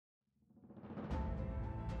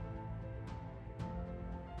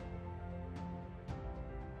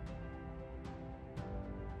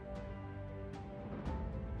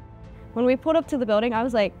When we pulled up to the building, I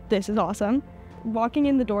was like, this is awesome. Walking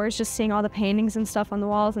in the doors, just seeing all the paintings and stuff on the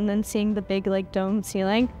walls and then seeing the big like dome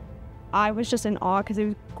ceiling, I was just in awe because it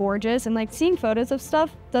was gorgeous. And like seeing photos of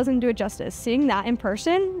stuff doesn't do it justice. Seeing that in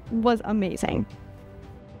person was amazing.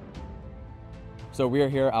 So we are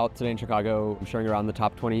here out today in Chicago showing around the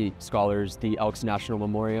top 20 scholars, the Elks National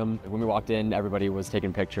Memoriam. When we walked in, everybody was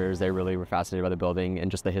taking pictures. They really were fascinated by the building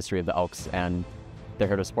and just the history of the Elks, and they're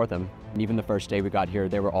here to support them. And even the first day we got here,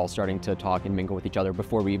 they were all starting to talk and mingle with each other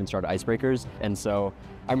before we even started icebreakers. And so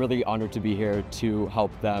I'm really honored to be here to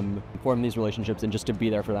help them form these relationships and just to be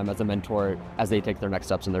there for them as a mentor as they take their next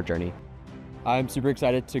steps in their journey. I'm super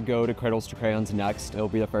excited to go to Cradles to Crayons next. It'll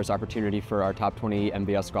be the first opportunity for our top 20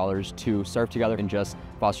 MVS scholars to serve together and just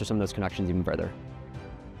foster some of those connections even further.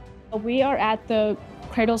 We are at the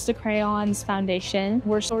Cradles to Crayons Foundation.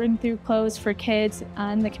 We're sorting through clothes for kids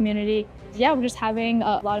in the community. Yeah, we're just having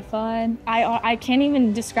a lot of fun. I can't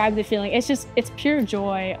even describe the feeling. It's pure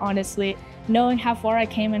joy, honestly. Knowing how far I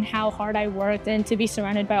came and how hard I worked, and to be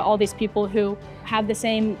surrounded by all these people who have the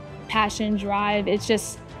same passion, drive,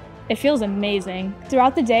 it feels amazing.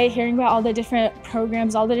 Throughout the day, hearing about all the different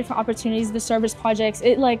programs, all the different opportunities, the service projects,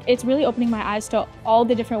 it's really opening my eyes to all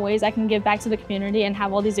the different ways I can give back to the community and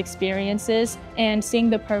have all these experiences. And seeing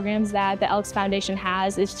the programs that the Elks Foundation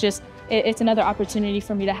has, it's another opportunity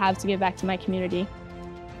for me to have to give back to my community.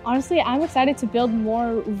 Honestly, I'm excited to build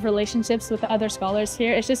more relationships with the other scholars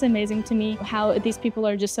here. It's just amazing to me how these people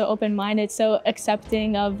are just so open-minded, so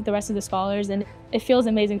accepting of the rest of the scholars, and it feels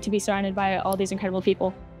amazing to be surrounded by all these incredible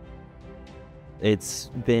people. It's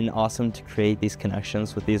been awesome to create these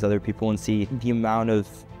connections with these other people and see the amount of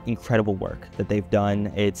incredible work that they've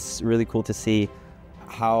done. It's really cool to see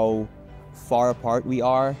how far apart we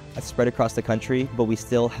are, spread across the country, but we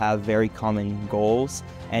still have very common goals.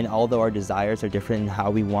 And although our desires are different in how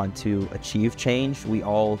we want to achieve change, we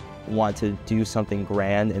all want to do something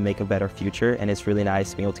grand and make a better future. And it's really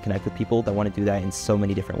nice being able to connect with people that want to do that in so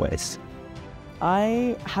many different ways.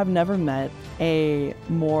 I have never met a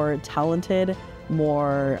more talented,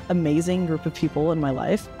 more amazing group of people in my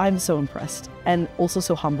life. I'm so impressed and also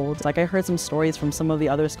so humbled. Like, I heard some stories from some of the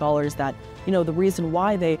other scholars that, the reason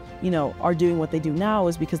why they, are doing what they do now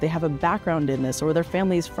is because they have a background in this, or their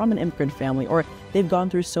family is from an immigrant family, or they've gone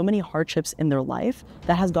through so many hardships in their life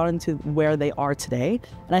that has gotten to where they are today.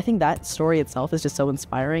 And I think that story itself is just so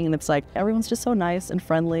inspiring. And it's like, everyone's just so nice and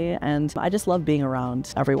friendly. And I just love being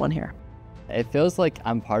around everyone here. It feels like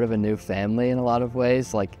I'm part of a new family in a lot of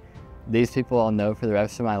ways. Like, these people I'll know for the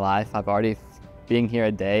rest of my life. Being here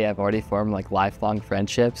a day, I've already formed like lifelong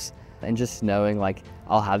friendships, and just knowing like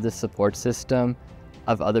I'll have this support system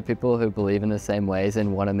of other people who believe in the same ways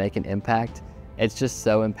and want to make an impact. It's just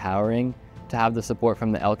so empowering to have the support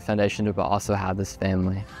from the Elks Foundation, but also have this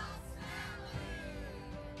family.